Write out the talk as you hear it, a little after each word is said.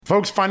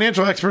Folks,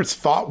 financial experts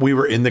thought we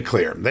were in the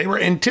clear. They were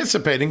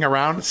anticipating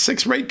around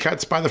 6 rate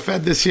cuts by the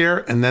Fed this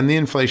year, and then the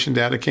inflation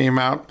data came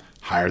out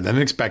higher than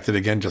expected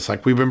again, just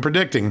like we've been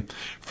predicting.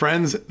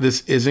 Friends,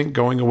 this isn't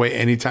going away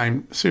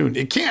anytime soon.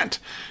 It can't.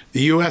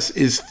 The U.S.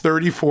 is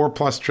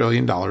 $34+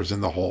 trillion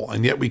in the hole,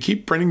 and yet we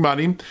keep printing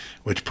money,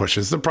 which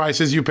pushes the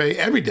prices you pay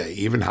every day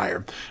even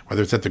higher,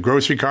 whether it's at the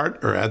grocery cart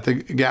or at the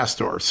gas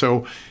store.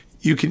 So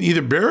you can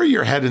either bury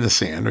your head in the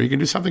sand or you can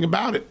do something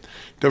about it.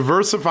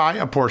 Diversify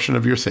a portion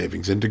of your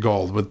savings into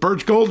gold with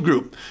Birch Gold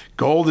Group.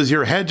 Gold is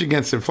your hedge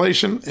against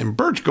inflation, and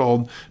Birch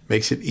Gold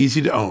makes it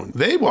easy to own.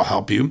 They will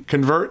help you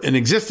convert an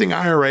existing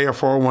IRA or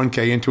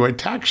 401k into a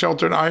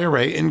tax-sheltered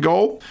IRA in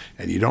gold,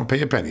 and you don't pay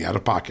a penny out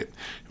of pocket.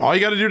 All you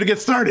got to do to get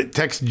started,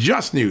 text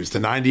Just News to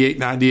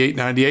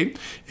 989898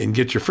 and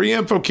get your free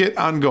info kit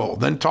on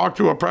gold. Then talk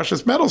to a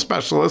precious metal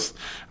specialist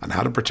on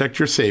how to protect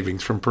your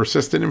savings from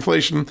persistent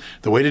inflation.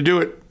 The way to do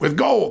it with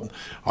gold.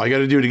 All you got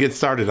to do to get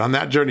started on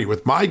that journey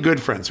with my good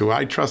friends who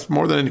I trust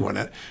more than anyone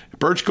at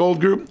Birch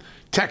Gold Group,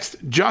 text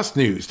Just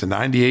News to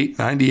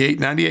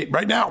 989898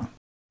 right now.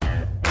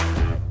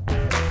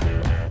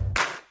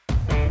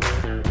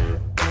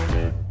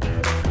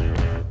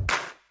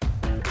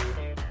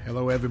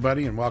 Hello,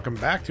 everybody, and welcome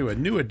back to a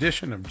new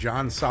edition of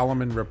John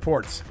Solomon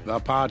Reports,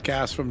 the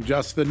podcast from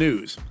Just the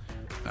News.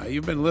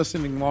 You've been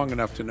listening long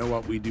enough to know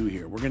what we do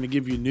here. We're going to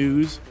give you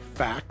news,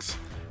 facts,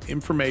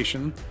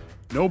 information,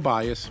 no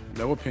bias,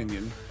 no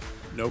opinion,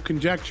 no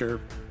conjecture,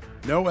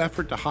 no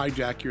effort to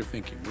hijack your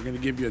thinking. We're going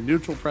to give you a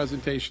neutral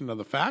presentation of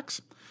the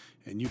facts,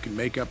 and you can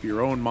make up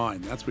your own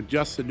mind. That's what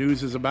Just the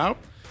News is about.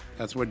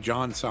 That's what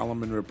John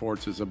Solomon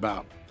Reports is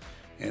about.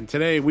 And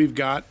today we've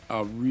got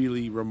a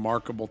really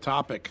remarkable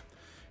topic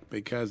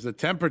because the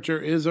temperature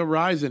is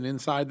a-rising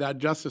inside that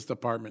Justice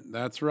Department.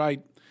 That's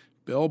right.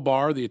 Bill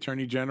Barr, the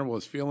Attorney General,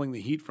 is feeling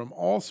the heat from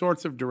all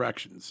sorts of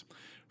directions.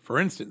 For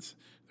instance,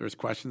 there's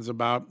questions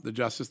about the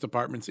Justice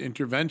Department's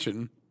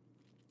intervention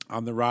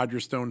on the Roger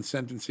Stone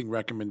sentencing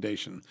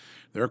recommendation.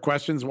 There are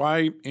questions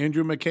why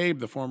Andrew McCabe,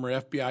 the former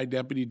FBI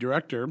deputy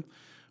director,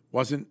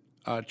 wasn't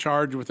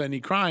charged with any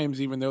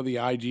crimes, even though the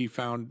IG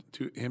found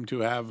him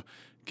to have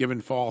given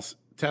false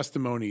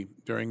testimony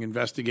during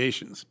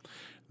investigations.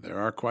 There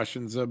are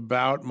questions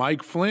about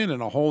Mike Flynn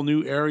and a whole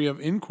new area of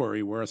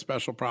inquiry where a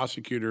special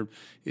prosecutor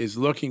is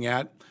looking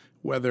at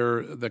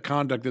whether the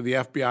conduct of the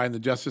FBI and the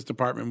Justice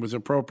Department was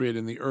appropriate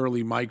in the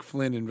early Mike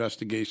Flynn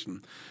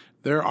investigation.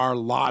 There are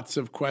lots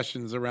of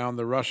questions around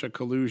the Russia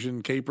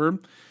collusion caper,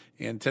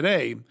 and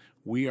today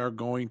we are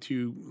going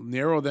to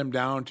narrow them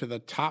down to the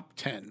top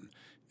 10.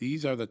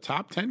 These are the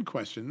top 10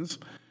 questions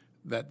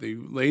that the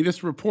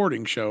latest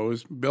reporting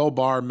shows Bill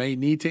Barr may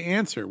need to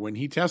answer when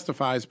he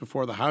testifies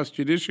before the House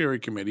Judiciary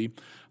Committee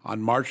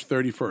on March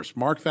 31st.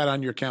 Mark that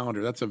on your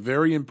calendar. That's a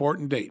very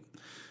important date.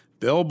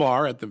 Bill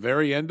Barr, at the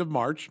very end of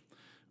March,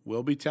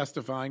 will be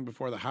testifying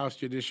before the House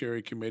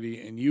Judiciary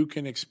Committee, and you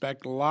can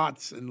expect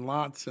lots and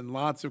lots and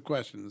lots of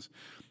questions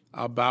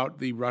about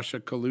the Russia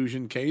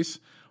collusion case,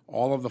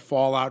 all of the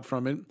fallout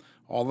from it,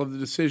 all of the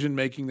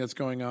decision-making that's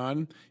going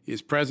on.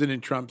 Is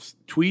President Trump's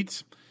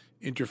tweets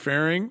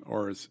interfering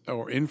or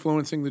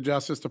influencing the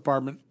Justice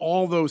Department?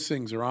 All those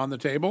things are on the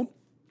table.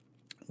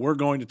 We're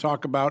going to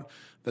talk about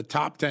the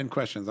top 10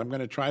 questions. I'm going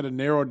to try to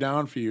narrow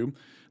down for you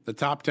the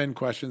top 10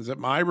 questions that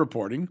my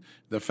reporting,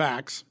 the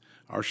facts,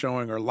 are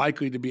showing are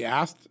likely to be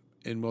asked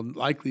and will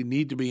likely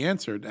need to be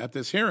answered at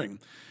this hearing.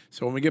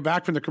 So when we get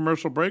back from the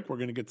commercial break, we're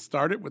going to get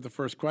started with the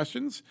first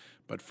questions.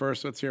 But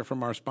first, let's hear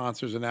from our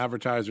sponsors and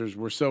advertisers.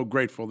 We're so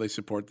grateful they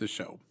support this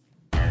show.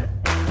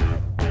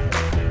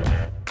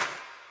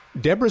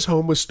 Deborah's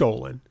home was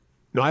stolen.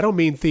 No, I don't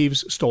mean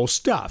thieves stole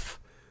stuff.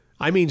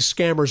 I mean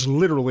scammers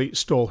literally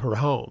stole her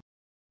home.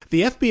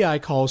 The FBI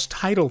calls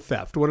title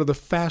theft one of the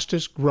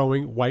fastest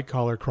growing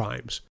white-collar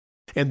crimes.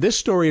 And this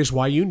story is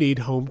why you need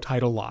Home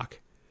Title Lock.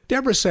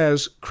 Deborah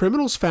says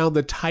criminals found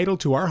the title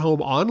to our home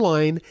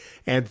online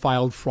and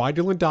filed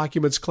fraudulent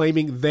documents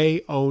claiming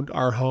they owned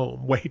our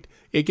home. Wait,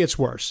 it gets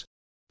worse.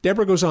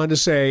 Deborah goes on to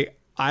say,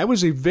 I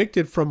was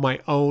evicted from my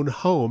own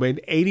home and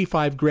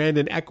 $85,000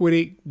 in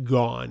equity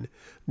gone.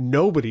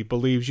 Nobody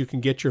believes you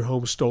can get your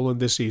home stolen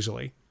this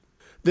easily.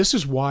 This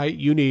is why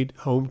you need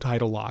Home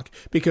Title Lock,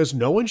 because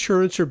no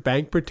insurance or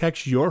bank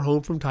protects your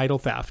home from title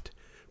theft.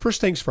 First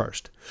things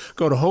first,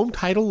 go to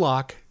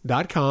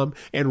HometitleLock.com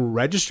and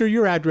register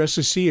your address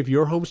to see if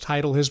your home's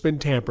title has been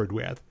tampered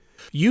with.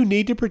 You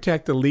need to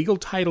protect the legal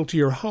title to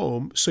your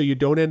home so you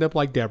don't end up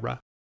like Deborah.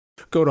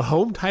 Go to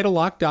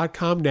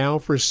HometitleLock.com now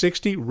for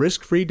 60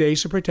 risk-free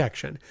days of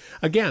protection.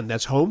 Again,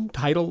 that's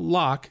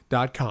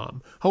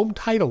HometitleLock.com.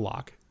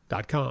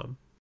 HometitleLock.com.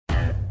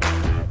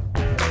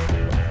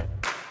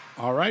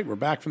 All right, we're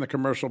back from the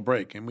commercial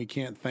break, and we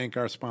can't thank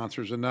our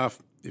sponsors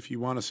enough. If you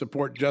want to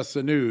support Just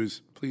the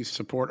News, please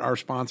support our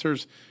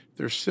sponsors.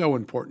 They're so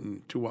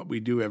important to what we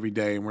do every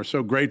day, and we're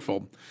so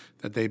grateful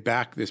that they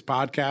back this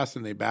podcast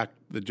and they back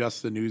the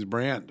Just the News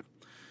brand.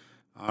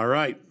 All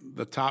right,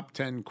 the top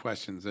 10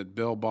 questions that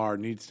Bill Barr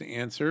needs to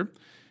answer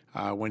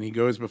when he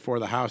goes before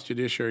the House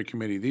Judiciary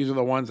Committee. These are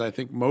the ones I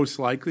think most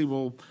likely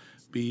will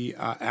be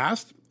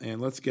asked. And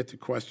let's get to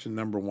question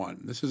number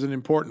one. This is an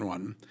important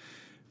one.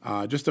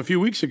 Just a few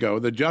weeks ago,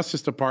 the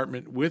Justice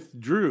Department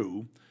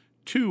withdrew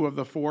 2 of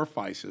the 4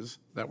 FISAs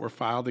that were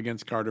filed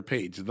against Carter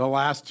Page, the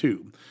last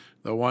 2,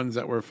 the ones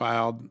that were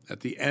filed at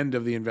the end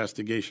of the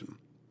investigation.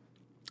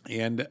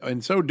 And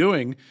in so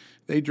doing,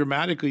 they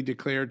dramatically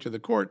declared to the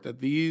court that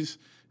these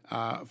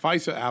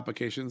FISA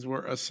applications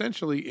were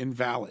essentially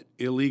invalid,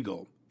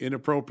 illegal,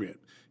 inappropriate.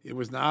 It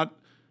was not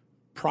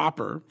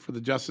proper for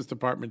the Justice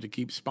Department to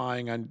keep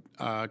spying on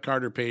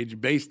Carter Page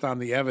based on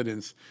the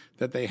evidence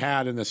that they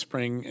had in the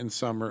spring and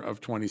summer of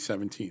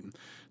 2017.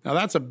 Now,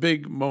 that's a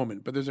big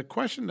moment, but there's a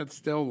question that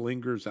still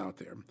lingers out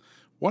there.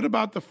 What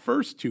about the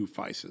first 2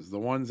 FISAs, the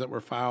ones that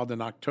were filed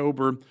in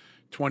October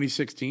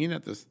 2016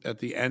 at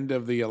the end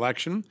of the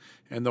election,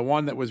 and the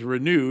one that was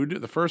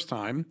renewed the first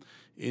time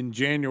in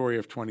January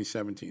of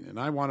 2017? And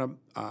I want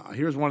to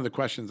here's one of the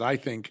questions I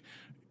think,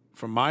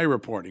 from my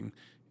reporting,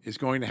 is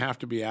going to have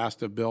to be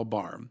asked of Bill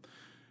Barr.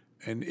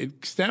 And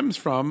it stems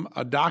from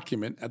a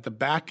document at the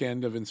back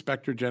end of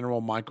Inspector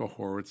General Michael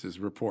Horowitz's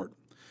report.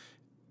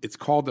 It's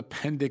called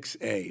Appendix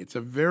A. It's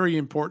a very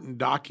important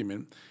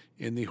document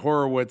in the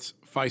Horowitz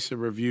FISA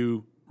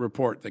review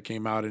report that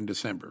came out in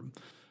December.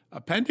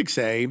 Appendix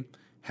A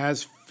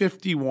has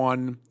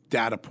 51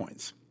 data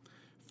points,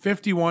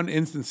 51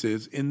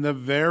 instances in the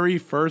very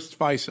first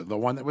FISA, the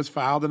one that was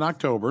filed in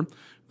October,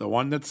 the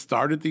one that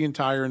started the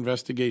entire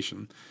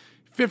investigation.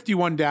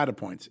 51 data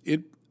points.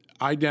 It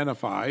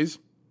identifies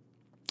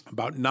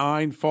about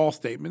 9 false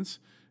statements,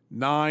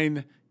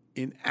 9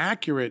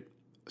 inaccurate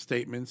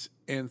statements,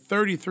 and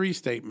 33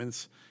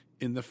 statements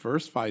in the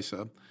first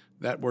FISA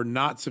that were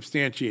not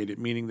substantiated,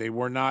 meaning they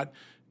were not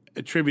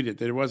attributed.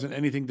 There wasn't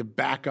anything to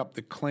back up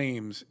the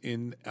claims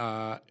in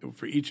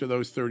for each of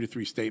those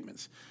 33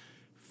 statements.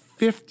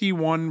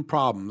 51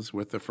 problems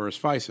with the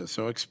first FISA.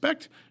 So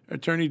expect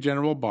Attorney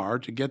General Barr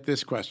to get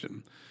this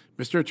question.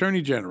 Mr.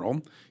 Attorney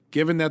General,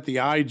 given that the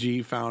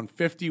IG found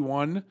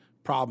 51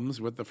 problems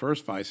with the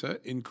first FISA,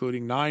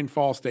 including 9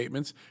 false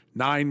statements,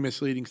 9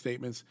 misleading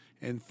statements,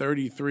 and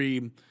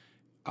 33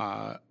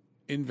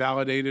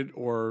 invalidated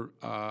or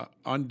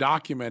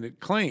undocumented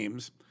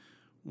claims,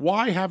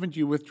 why haven't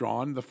you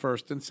withdrawn the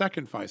first and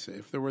second FISA?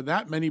 If there were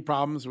that many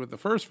problems with the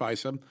first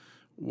FISA,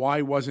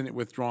 why wasn't it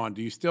withdrawn?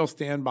 Do you still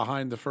stand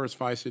behind the first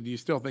FISA? Do you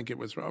still think it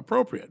was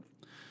appropriate?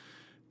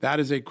 That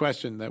is a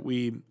question that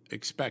we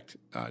expect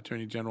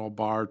Attorney General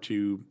Barr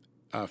to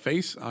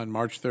face on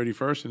March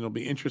 31st, and it'll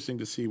be interesting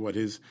to see what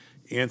his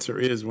answer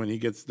is when he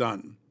gets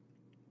done.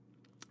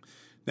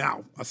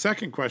 Now, a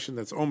second question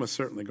that's almost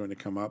certainly going to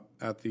come up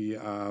at the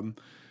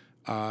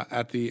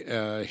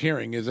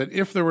hearing is that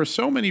if there were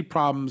so many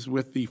problems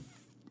with the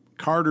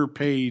Carter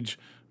Page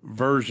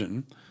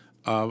version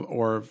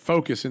or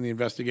focus in the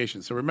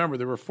investigation. So remember,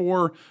 there were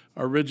 4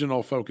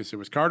 original focus. It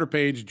was Carter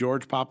Page,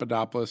 George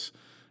Papadopoulos,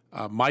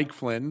 Mike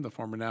Flynn, the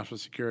former National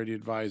Security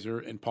Advisor,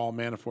 and Paul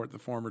Manafort, the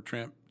former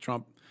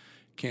Trump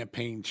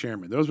campaign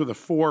chairman. Those were the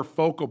 4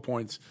 focal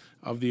points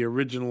of the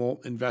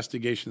original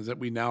investigations that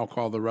we now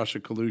call the Russia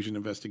collusion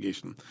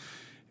investigation.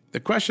 The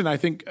question I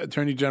think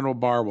Attorney General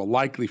Barr will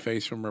likely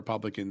face from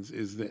Republicans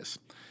is this.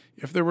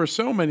 If there were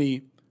so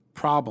many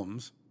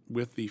problems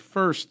with the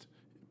first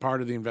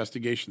part of the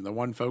investigation, the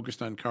one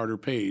focused on Carter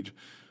Page,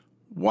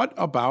 what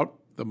about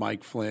the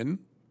Mike Flynn,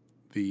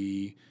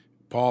 the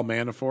Paul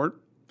Manafort,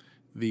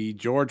 the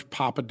George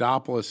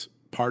Papadopoulos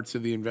parts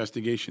of the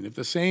investigation? If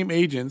the same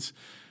agents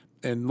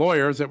and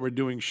lawyers that were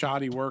doing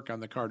shoddy work on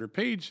the Carter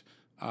Page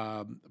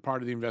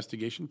part of the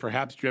investigation,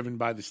 perhaps driven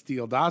by the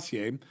Steele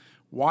dossier,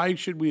 why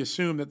should we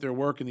assume that their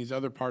work in these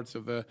other parts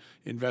of the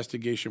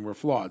investigation were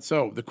flawed?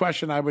 So the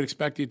question I would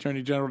expect the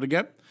Attorney General to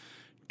get,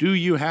 do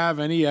you have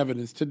any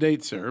evidence to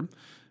date, sir,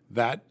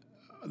 that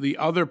the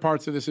other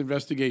parts of this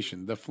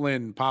investigation, the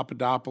Flynn,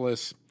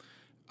 Papadopoulos,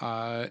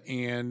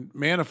 and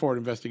Manafort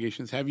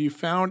investigations, have you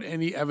found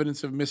any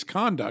evidence of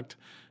misconduct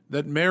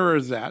that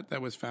mirrors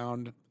that was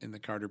found in the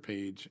Carter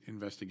Page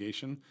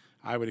investigation?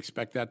 I would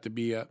expect that to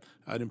be an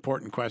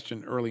important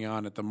question early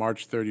on at the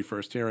March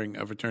 31st hearing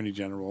of Attorney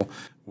General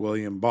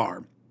William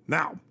Barr.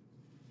 Now,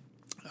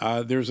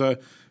 there's a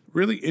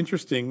really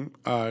interesting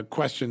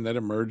question that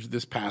emerged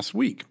this past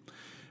week.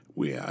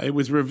 It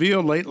was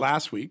revealed late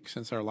last week,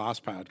 since our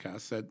last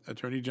podcast, that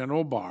Attorney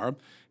General Barr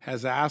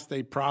has asked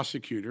a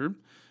prosecutor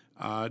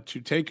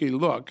to take a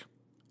look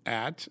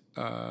at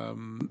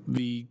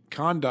the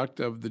conduct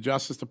of the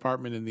Justice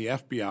Department and the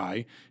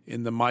FBI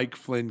in the Mike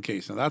Flynn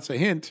case. Now, that's a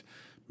hint,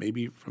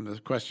 maybe from the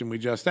question we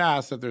just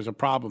asked, that there's a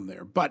problem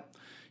there. But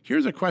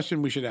here's a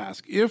question we should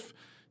ask. If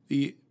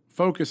the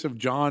focus of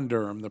John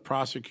Durham, the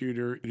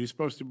prosecutor who's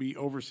supposed to be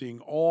overseeing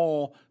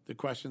all the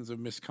questions of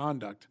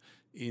misconduct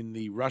in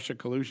the Russia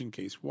collusion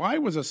case, why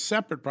was a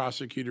separate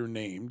prosecutor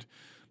named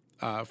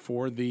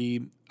for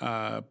the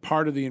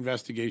part of the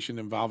investigation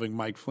involving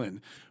Mike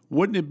Flynn?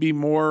 Wouldn't it be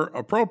more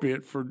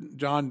appropriate for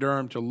John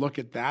Durham to look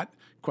at that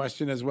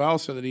question as well,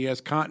 so that he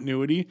has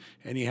continuity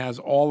and he has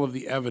all of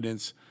the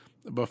evidence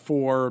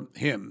before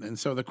him? And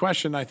so the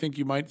question I think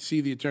you might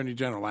see the Attorney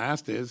General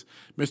asked is,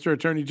 Mr.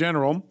 Attorney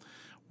General,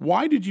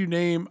 Why did you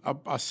name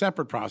a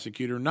separate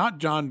prosecutor, not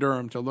John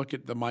Durham, to look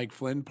at the Mike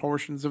Flynn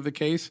portions of the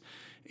case?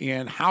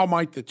 And how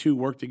might the two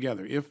work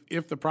together?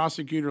 If the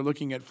prosecutor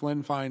looking at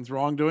Flynn finds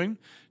wrongdoing,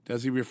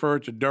 does he refer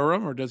it to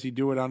Durham or does he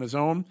do it on his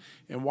own?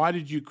 And why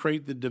did you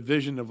create the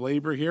division of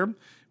labor here?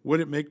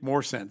 Would it make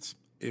more sense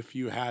if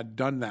you had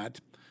done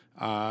that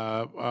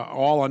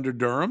all under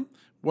Durham?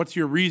 What's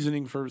your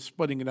reasoning for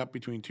splitting it up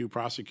between two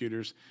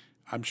prosecutors?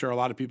 I'm sure a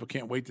lot of people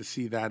can't wait to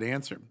see that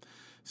answer.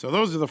 So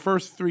those are the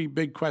first three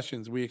big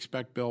questions we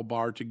expect Bill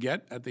Barr to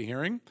get at the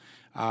hearing.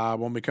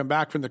 When we come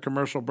back from the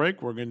commercial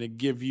break, we're going to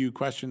give you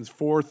questions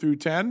 4 through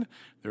 10.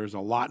 There's a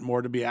lot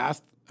more to be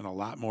asked and a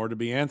lot more to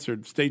be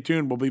answered. Stay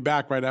tuned. We'll be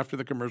back right after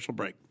the commercial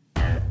break.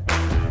 All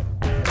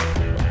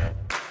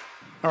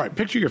right,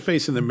 picture your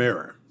face in the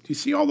mirror. Do you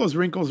see all those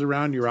wrinkles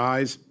around your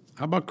eyes?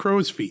 How about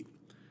crow's feet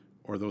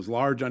or those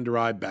large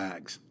under-eye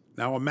bags?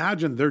 Now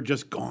imagine they're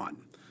just gone.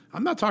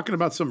 I'm not talking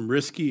about some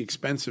risky,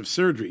 expensive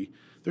surgery.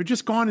 They're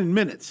just gone in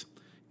minutes.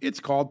 It's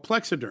called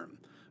Plexiderm,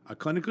 a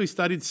clinically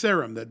studied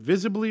serum that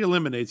visibly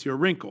eliminates your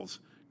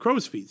wrinkles,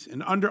 crow's feet,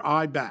 and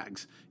under-eye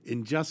bags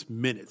in just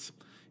minutes.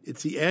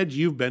 It's the edge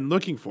you've been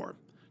looking for.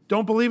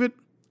 Don't believe it?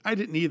 I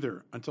didn't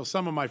either until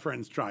some of my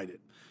friends tried it.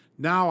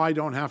 Now I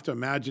don't have to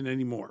imagine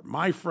anymore.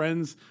 My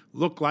friends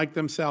look like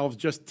themselves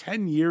just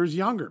 10 years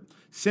younger.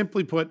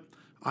 Simply put,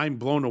 I'm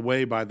blown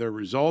away by their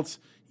results.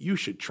 You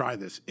should try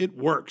this. It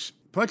works.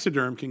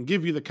 Plexiderm can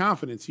give you the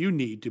confidence you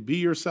need to be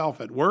yourself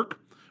at work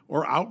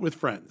or out with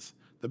friends.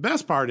 The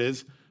best part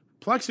is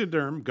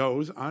Plexiderm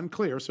goes on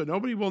clear, so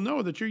nobody will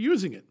know that you're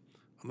using it,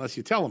 unless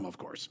you tell them, of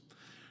course.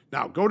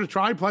 Now, go to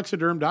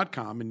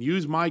tryplexiderm.com and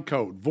use my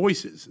code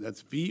VOICES,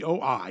 that's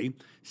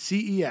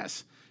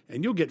VOICES,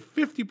 and you'll get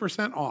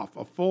 50% off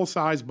a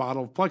full-size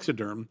bottle of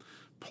Plexiderm,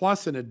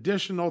 plus an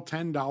additional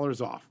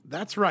 $10 off.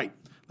 That's right.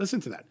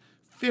 Listen to that.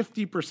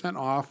 50%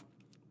 off,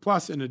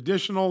 plus an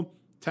additional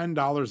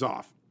 $10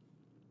 off.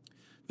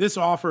 This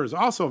offer is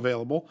also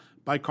available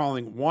by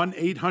calling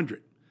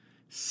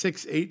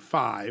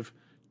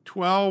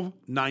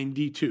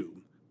 1-800-685-1292.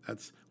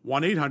 That's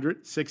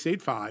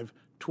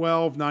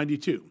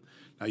 1-800-685-1292.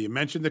 Now, you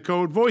mentioned the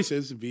code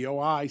VOICES,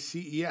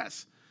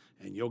 VOICES,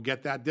 and you'll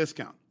get that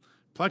discount.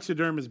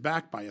 Plexiderm is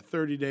backed by a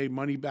 30-day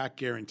money-back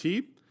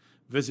guarantee.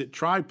 Visit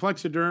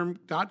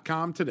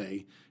tryplexiderm.com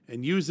today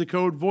and use the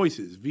code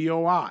VOICES,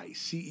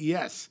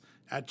 VOICES,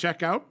 at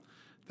checkout.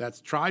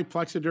 That's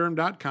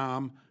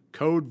tryplexiderm.com,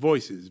 code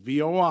VOICES,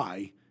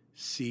 VOICES.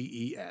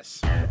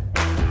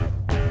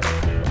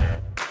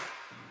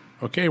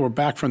 Okay, we're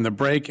back from the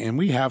break, and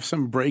we have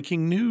some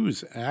breaking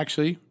news,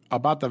 actually,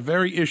 about the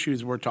very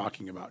issues we're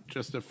talking about.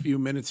 Just a few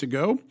minutes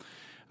ago,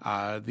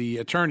 the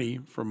attorney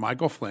for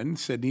Michael Flynn,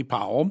 Sidney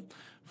Powell,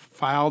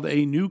 filed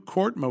a new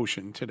court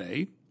motion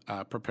today,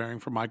 preparing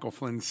for Michael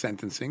Flynn's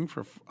sentencing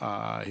for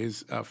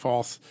his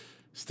false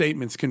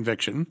statements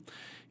conviction.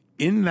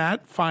 In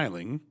that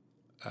filing,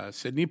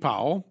 Sidney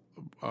Powell,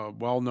 a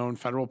well-known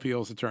federal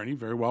appeals attorney,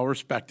 very well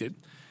respected,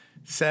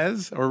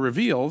 says or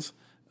reveals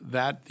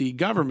that the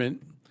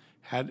government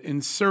had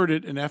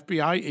inserted an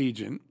FBI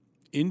agent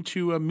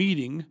into a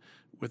meeting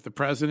with the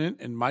president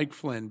and Mike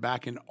Flynn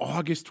back in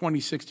August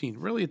 2016,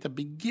 really at the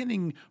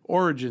beginning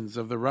origins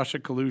of the Russia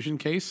collusion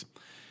case,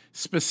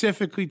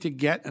 specifically to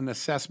get an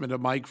assessment of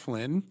Mike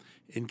Flynn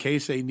in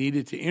case they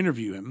needed to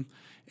interview him.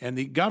 And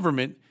the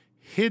government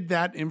hid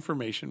that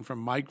information from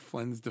Mike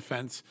Flynn's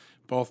defense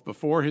both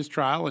before his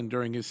trial and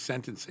during his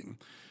sentencing.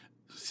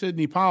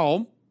 Sidney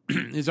Powell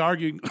is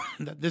arguing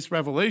that this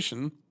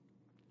revelation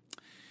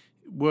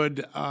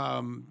would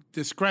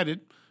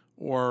discredit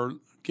or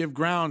give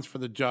grounds for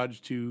the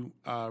judge to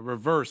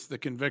reverse the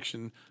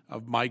conviction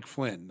of Mike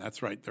Flynn.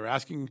 That's right. They're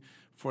asking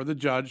for the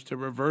judge to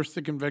reverse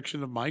the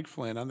conviction of Mike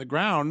Flynn on the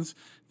grounds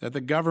that the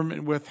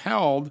government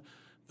withheld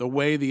the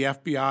way the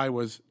FBI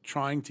was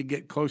trying to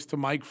get close to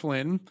Mike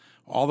Flynn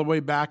all the way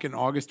back in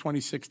August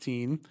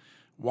 2016.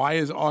 Why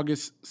is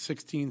August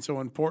 16 so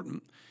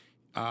important?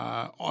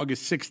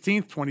 August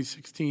 16th,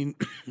 2016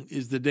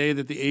 is the day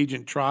that the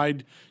agent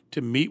tried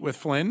to meet with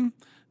Flynn.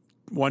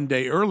 One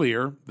day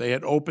earlier, they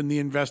had opened the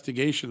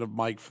investigation of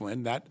Mike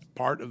Flynn. That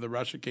part of the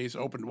Russia case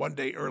opened one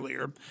day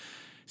earlier.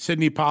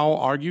 Sidney Powell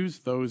argues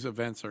those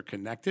events are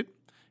connected,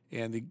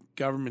 and the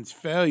government's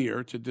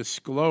failure to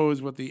disclose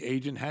what the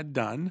agent had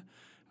done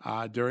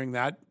during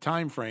that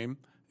time frame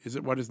is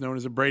what is known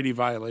as a Brady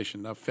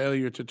violation, a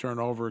failure to turn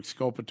over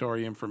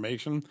exculpatory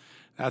information.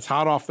 That's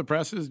hot off the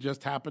presses,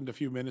 just happened a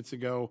few minutes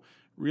ago,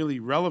 really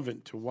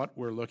relevant to what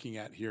we're looking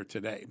at here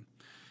today.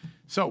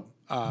 So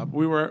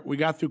we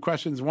got through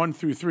questions 1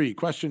 through 3.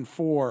 Question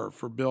 4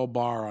 for Bill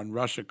Barr on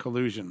Russia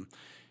collusion.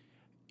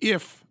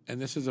 If,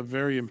 and this is a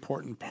very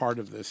important part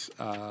of this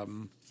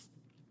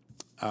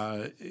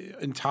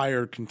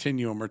entire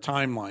continuum or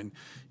timeline,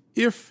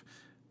 if,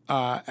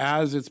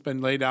 as it's been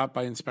laid out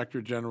by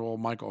Inspector General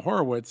Michael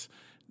Horowitz,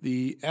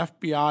 the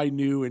FBI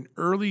knew in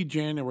early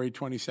January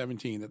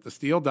 2017 that the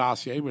Steele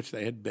dossier, which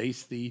they had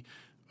based a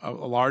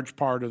large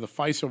part of the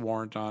FISA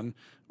warrant on,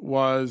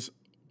 was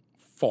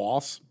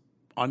false,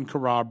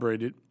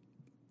 uncorroborated,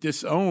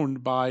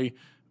 disowned by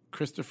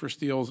Christopher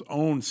Steele's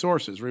own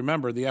sources.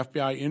 Remember, the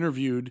FBI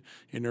interviewed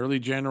in early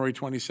January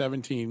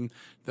 2017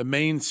 the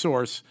main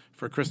source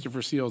for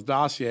Christopher Steele's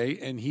dossier,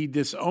 and he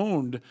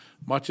disowned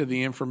much of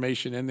the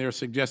information in there,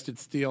 suggested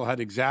Steele had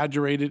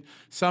exaggerated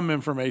some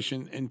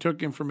information and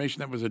took information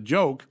that was a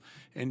joke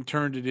and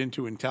turned it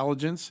into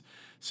intelligence.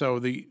 So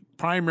the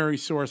primary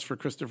source for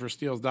Christopher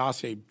Steele's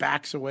dossier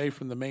backs away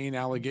from the main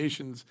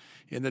allegations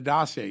in the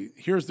dossier.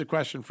 Here's the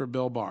question for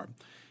Bill Barr.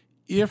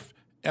 If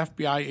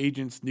FBI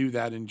agents knew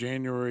that in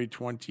January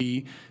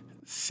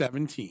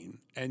 2017,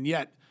 and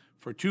yet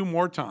for two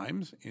more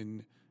times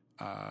in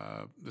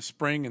the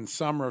spring and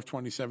summer of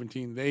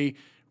 2017, they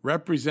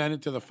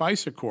represented to the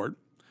FISA court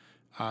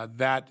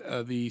that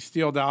the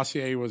Steele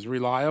dossier was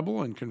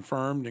reliable and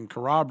confirmed and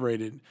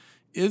corroborated.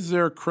 Is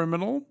there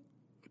criminal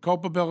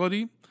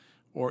culpability,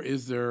 or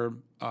is there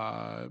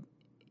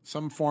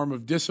some form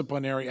of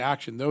disciplinary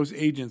action those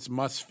agents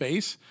must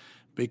face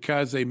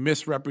because they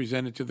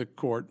misrepresented to the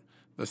court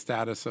the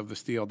status of the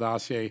Steele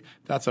dossier?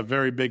 That's a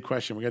very big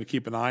question. We got to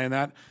keep an eye on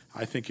that.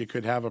 I think it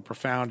could have a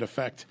profound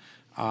effect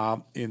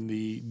in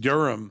the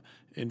Durham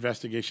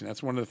investigation.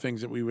 That's one of the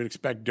things that we would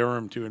expect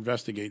Durham to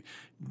investigate.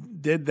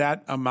 Did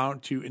that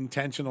amount to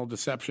intentional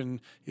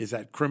deception? Is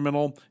that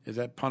criminal? Is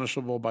that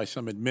punishable by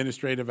some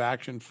administrative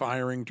action,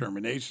 firing,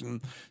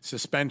 termination,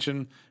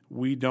 suspension?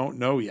 We don't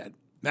know yet.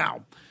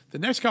 Now, the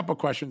next couple of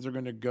questions are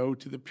going to go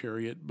to the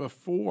period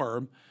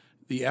before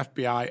the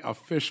FBI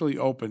officially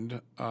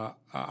opened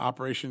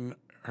Operation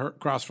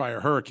Crossfire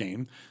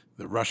Hurricane,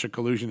 the Russia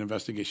collusion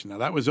investigation. Now,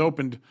 that was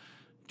opened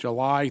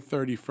July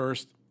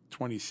 31st,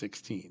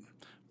 2016.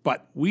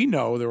 But we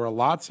know there were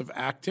lots of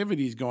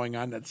activities going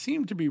on that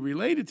seemed to be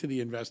related to the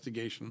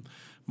investigation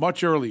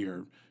much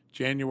earlier,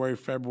 January,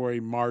 February,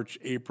 March,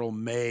 April,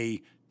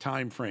 May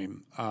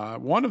timeframe.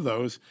 One of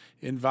those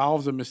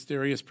involves a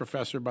mysterious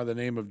professor by the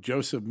name of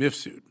Joseph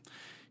Mifsud.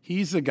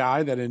 He's the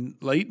guy that in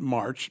late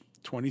March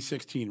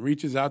 2016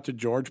 reaches out to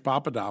George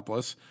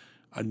Papadopoulos,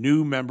 a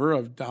new member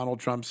of Donald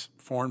Trump's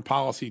foreign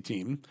policy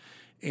team,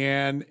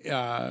 and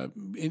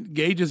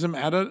engages him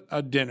at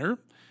a dinner,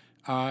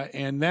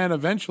 and then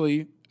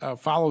eventually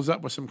follows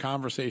up with some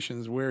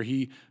conversations where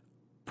he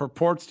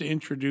purports to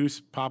introduce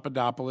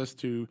Papadopoulos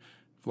to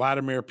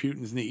Vladimir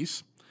Putin's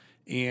niece,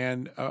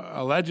 and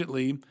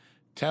allegedly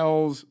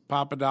tells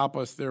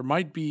Papadopoulos there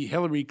might be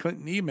Hillary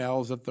Clinton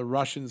emails that the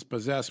Russians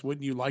possess.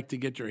 Wouldn't you like to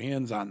get your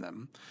hands on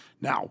them?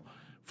 Now,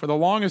 for the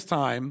longest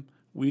time,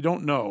 we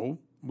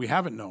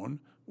haven't known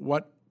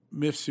what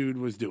Mifsud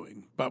was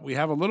doing, but we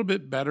have a little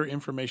bit better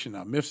information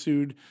now.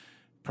 Mifsud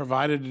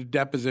provided a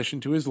deposition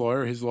to his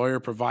lawyer. His lawyer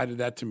provided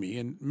that to me,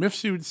 and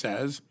Mifsud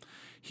says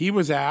he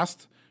was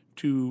asked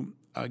to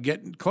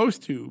get close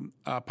to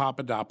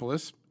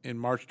Papadopoulos in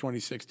March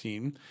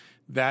 2016,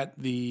 that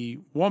the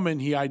woman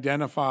he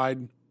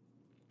identified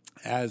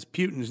as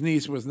Putin's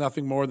niece was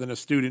nothing more than a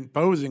student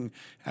posing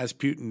as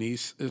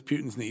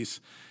Putin's niece.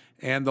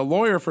 And the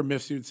lawyer for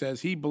Mifsud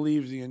says he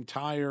believes the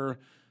entire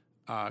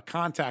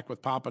contact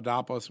with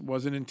Papadopoulos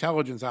was an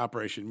intelligence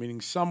operation,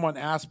 meaning someone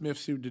asked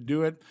Mifsud to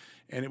do it,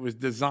 and it was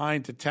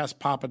designed to test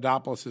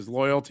Papadopoulos'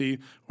 loyalty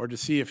or to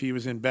see if he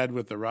was in bed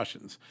with the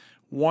Russians.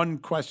 One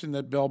question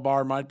that Bill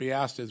Barr might be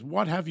asked is,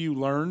 what have you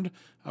learned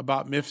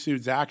about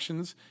Mifsud's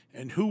actions,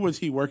 and who was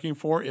he working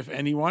for, if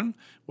anyone?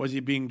 Was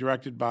he being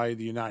directed by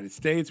the United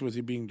States? Was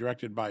he being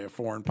directed by a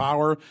foreign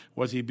power?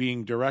 Was he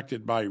being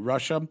directed by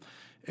Russia?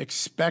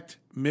 Expect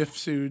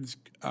Mifsud's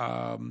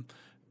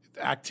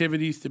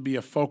activities to be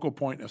a focal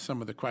point of some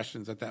of the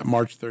questions at that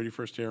March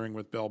 31st hearing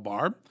with Bill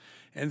Barr.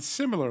 And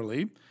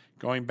similarly,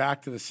 going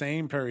back to the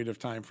same period of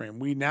time frame,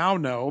 we now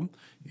know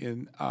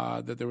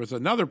that there was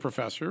another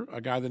professor, a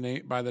guy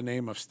by the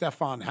name of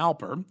Stefan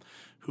Halper,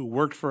 who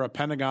worked for a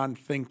Pentagon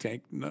think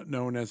tank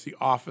known as the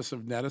Office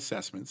of Net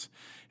Assessments.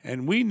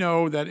 And we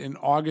know that in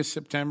August,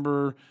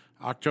 September,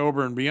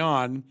 October, and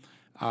beyond,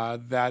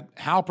 that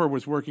Halper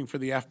was working for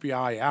the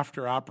FBI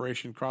after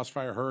Operation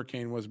Crossfire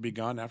Hurricane was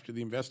begun, after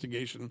the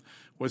investigation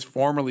was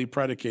formally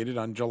predicated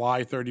on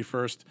July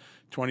 31st,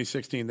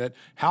 2016, that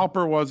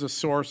Halper was a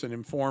source, an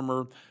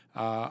informer,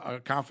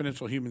 a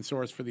confidential human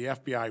source for the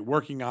FBI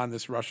working on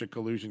this Russia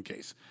collusion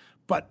case.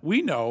 But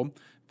we know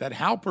that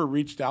Halper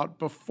reached out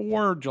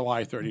before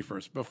July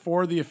 31st,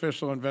 before the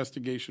official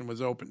investigation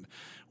was opened.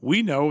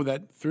 We know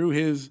that through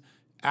his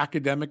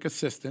academic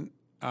assistant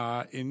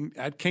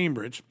at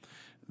Cambridge,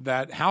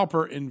 that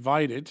Halper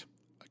invited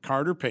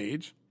Carter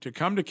Page to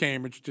come to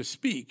Cambridge to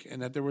speak,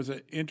 and that there was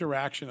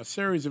a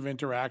series of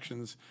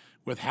interactions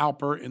with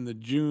Halper in the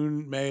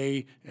June,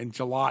 May, and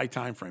July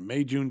timeframe,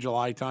 May, June,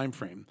 July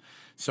timeframe.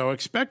 So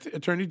expect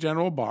Attorney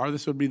General Barr,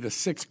 this would be the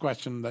sixth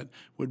question that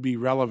would be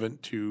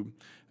relevant to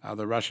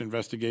the Russia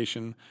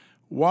investigation.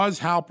 Was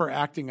Halper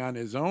acting on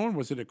his own?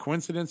 Was it a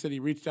coincidence that he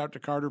reached out to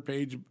Carter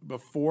Page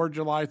before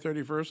July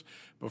 31st,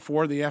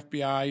 before the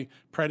FBI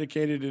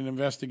predicated an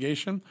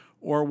investigation?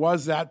 Or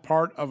was that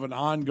part of an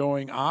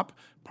ongoing op,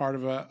 part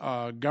of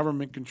a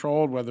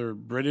government-controlled, whether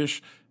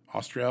British,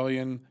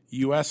 Australian,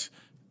 U.S.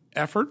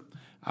 effort?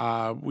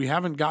 We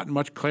haven't gotten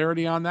much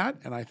clarity on that,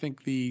 and I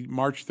think the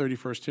March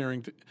 31st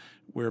hearing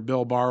where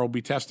Bill Barr will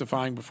be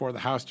testifying before the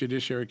House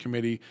Judiciary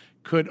Committee,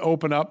 could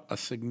open up a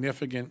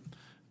significant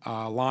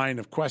line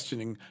of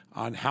questioning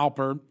on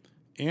Halper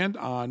and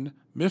on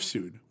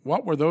Mifsud.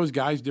 What were those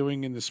guys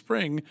doing in the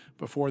spring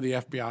before the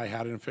FBI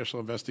had an official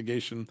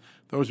investigation?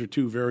 Those are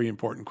two very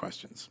important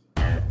questions.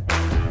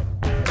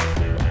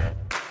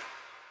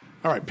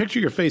 All right, picture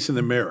your face in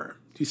the mirror.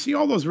 Do you see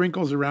all those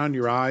wrinkles around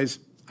your eyes?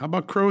 How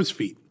about crow's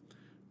feet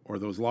or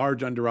those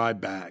large under-eye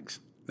bags?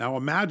 Now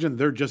imagine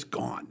they're just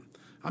gone.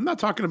 I'm not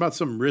talking about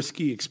some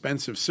risky,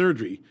 expensive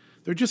surgery.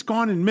 They're just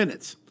gone in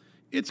minutes.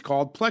 It's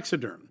called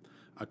Plexiderm,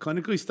 a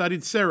clinically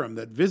studied serum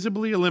that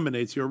visibly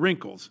eliminates your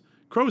wrinkles,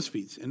 crow's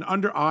feet, and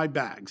under-eye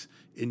bags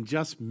in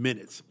just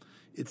minutes.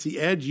 It's the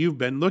edge you've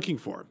been looking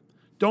for.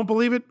 Don't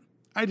believe it?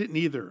 I didn't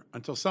either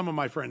until some of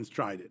my friends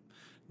tried it.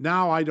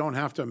 Now I don't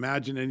have to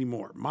imagine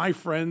anymore. My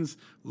friends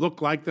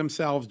look like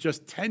themselves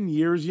just 10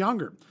 years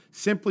younger.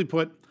 Simply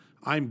put,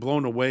 I'm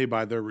blown away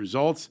by their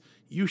results.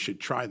 You should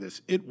try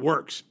this. It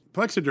works.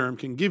 Plexiderm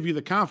can give you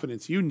the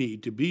confidence you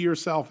need to be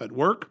yourself at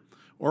work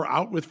or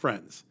out with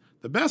friends.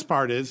 The best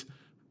part is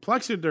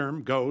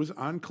Plexiderm goes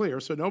on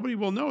clear, so nobody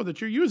will know that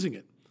you're using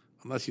it,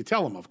 unless you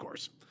tell them, of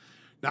course.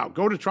 Now,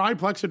 go to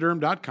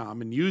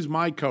tryplexiderm.com and use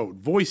my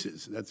code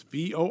VOICES, that's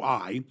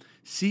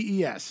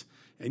VOICES,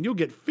 and you'll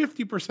get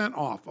 50%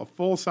 off a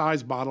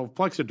full-size bottle of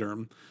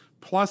Plexiderm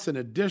plus an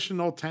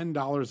additional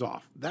 $10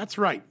 off. That's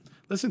right.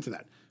 Listen to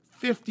that.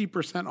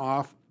 50%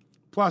 off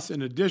plus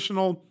an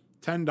additional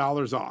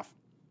 $10 off.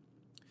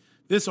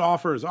 This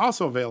offer is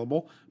also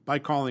available by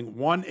calling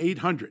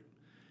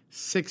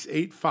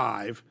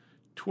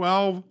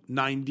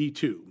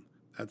 1-800-685-1292.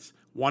 That's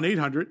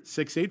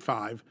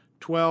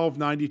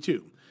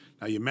 1-800-685-1292.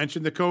 Now, you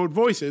mentioned the code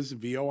VOICES,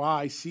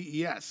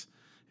 VOICES,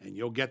 and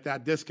you'll get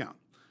that discount.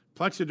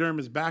 Plexiderm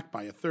is backed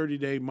by a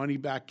 30-day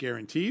money-back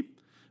guarantee.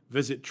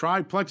 Visit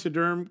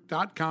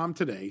tryplexiderm.com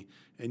today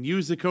and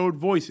use the code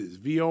VOICES,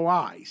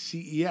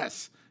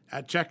 VOICES,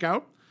 at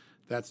checkout.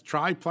 That's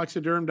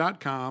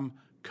tryplexiderm.com,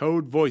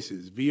 code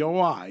VOICES,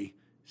 VOICES.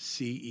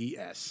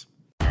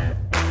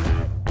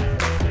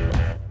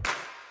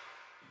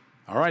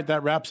 All right,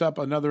 that wraps up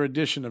another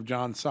edition of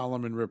John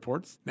Solomon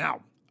Reports.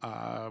 Now,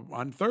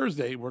 on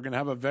Thursday, we're going to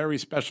have a very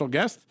special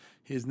guest.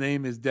 His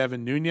name is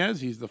Devin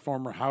Nunes. He's the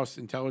former House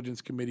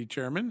Intelligence Committee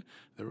chairman,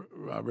 the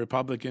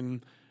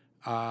Republican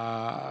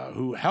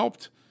who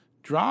helped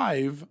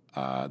drive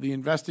the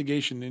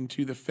investigation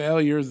into the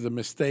failures, the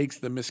mistakes,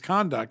 the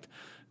misconduct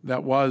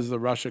that was the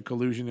Russia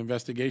collusion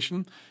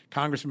investigation.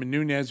 Congressman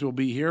Nunes will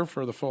be here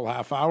for the full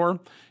half hour,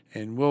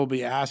 and we'll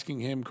be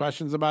asking him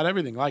questions about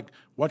everything, like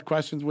what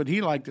questions would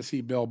he like to see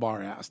Bill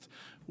Barr asked?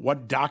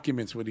 What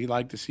documents would he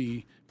like to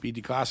see be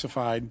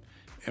declassified?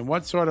 And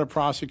what sort of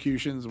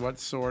prosecutions, what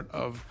sort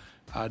of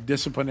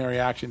disciplinary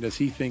action does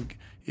he think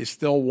is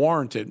still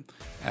warranted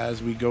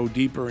as we go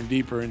deeper and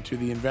deeper into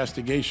the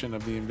investigation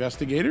of the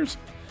investigators?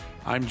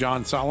 I'm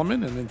John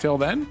Solomon, and until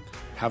then,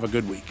 have a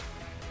good week.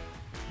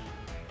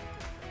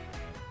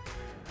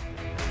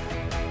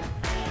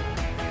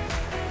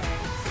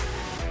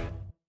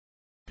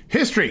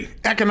 History,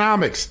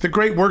 economics, the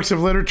great works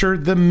of literature,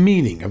 the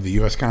meaning of the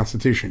U.S.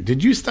 Constitution.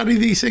 Did you study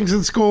these things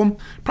in school?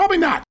 Probably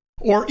not.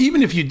 Or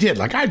even if you did,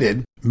 like I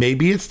did,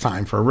 maybe it's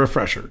time for a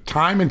refresher.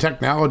 Time and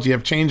technology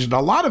have changed a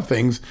lot of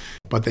things,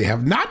 but they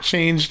have not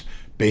changed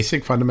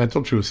basic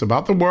fundamental truths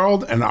about the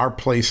world and our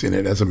place in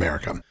it as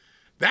America.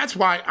 That's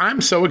why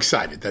I'm so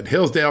excited that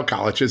Hillsdale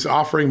College is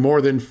offering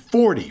more than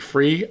 40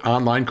 free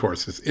online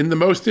courses in the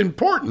most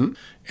important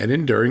and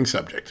enduring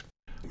subject.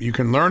 You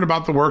can learn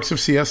about the works of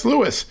C.S.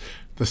 Lewis,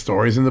 the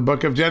stories in the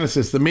book of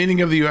Genesis, the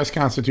meaning of the U.S.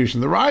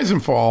 Constitution, the rise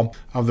and fall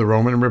of the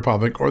Roman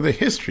Republic, or the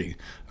history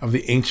of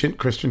the ancient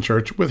Christian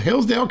church with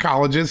Hillsdale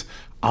College's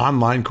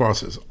online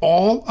courses,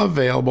 all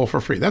available for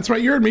free. That's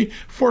right, you heard me,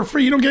 for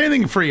free. You don't get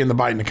anything free in the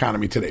Biden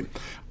economy today.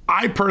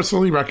 I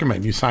personally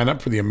recommend you sign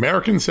up for the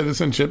American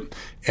Citizenship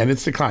and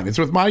Its Decline. It's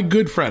with my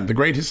good friend, the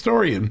great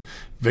historian,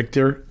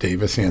 Victor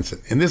Davis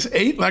Hanson. In this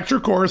 8-lecture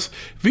course,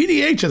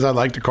 VDH, as I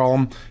like to call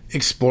him,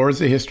 explores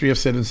the history of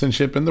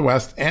citizenship in the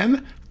West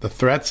and the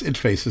threats it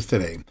faces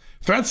today.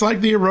 Threats like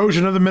the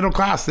erosion of the middle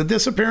class, the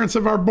disappearance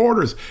of our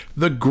borders,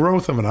 the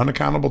growth of an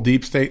unaccountable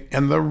deep state,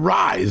 and the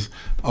rise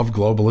of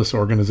globalist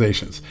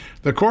organizations.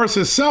 The course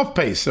is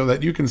self-paced so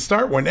that you can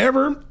start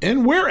whenever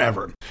and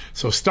wherever.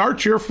 So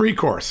start your free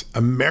course,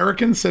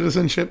 American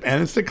Citizenship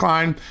and Its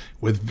Decline,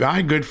 with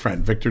my good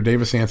friend, Victor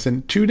Davis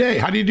Hanson, today.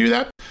 How do you do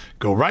that?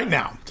 Go right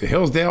now to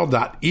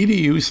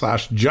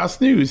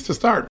hillsdale.edu/justnews to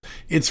start.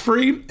 It's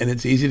free and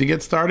it's easy to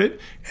get started,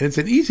 and it's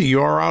an easy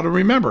URL to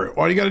remember.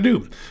 All you got to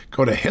do,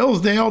 go to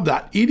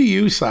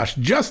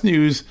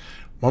hillsdale.edu/justnews.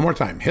 One more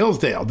time,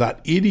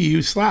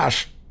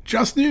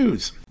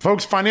 hillsdale.edu/justnews.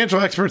 Folks,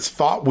 financial experts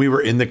thought we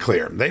were in the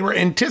clear. They were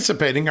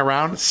anticipating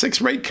around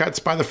 6 rate cuts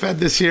by the Fed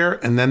this year,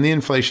 and then the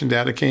inflation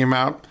data came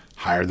out.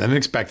 higher than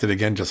expected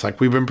again, just like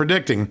we've been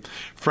predicting.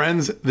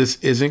 Friends, this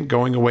isn't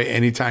going away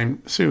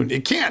anytime soon.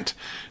 It can't.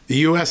 The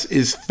U.S.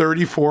 is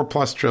 $34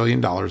 plus trillion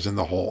in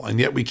the hole, and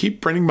yet we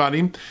keep printing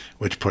money,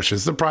 which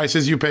pushes the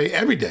prices you pay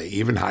every day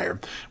even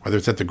higher, whether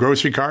it's at the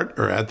grocery cart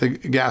or at the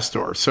gas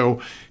store. So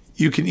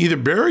you can either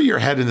bury your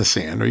head in the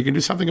sand or you can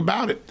do something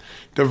about it.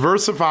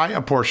 Diversify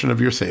a portion of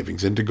your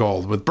savings into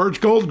gold with Birch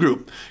Gold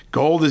Group.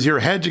 Gold is your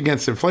hedge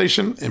against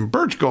inflation, and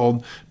Birch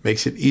Gold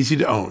makes it easy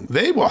to own.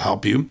 They will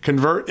help you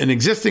convert an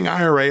existing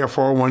IRA or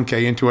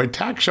 401k into a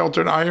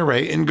tax-sheltered IRA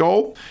in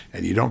gold,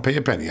 and you don't pay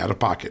a penny out of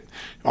pocket.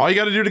 All you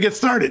got to do to get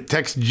started,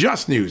 text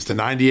Just News to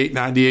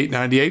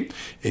 989898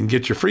 and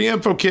get your free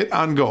info kit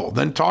on gold.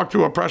 Then talk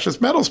to a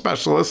precious metal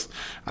specialist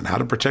on how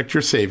to protect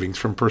your savings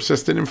from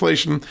persistent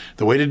inflation.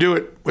 The way to do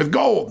it with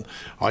gold.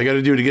 All you got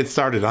to do to get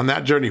started on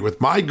that journey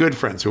with my good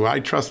friends who I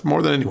trust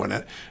more than anyone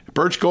at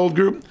Birch Gold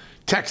Group,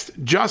 text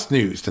Just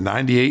News to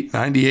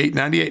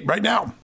 989898 right now.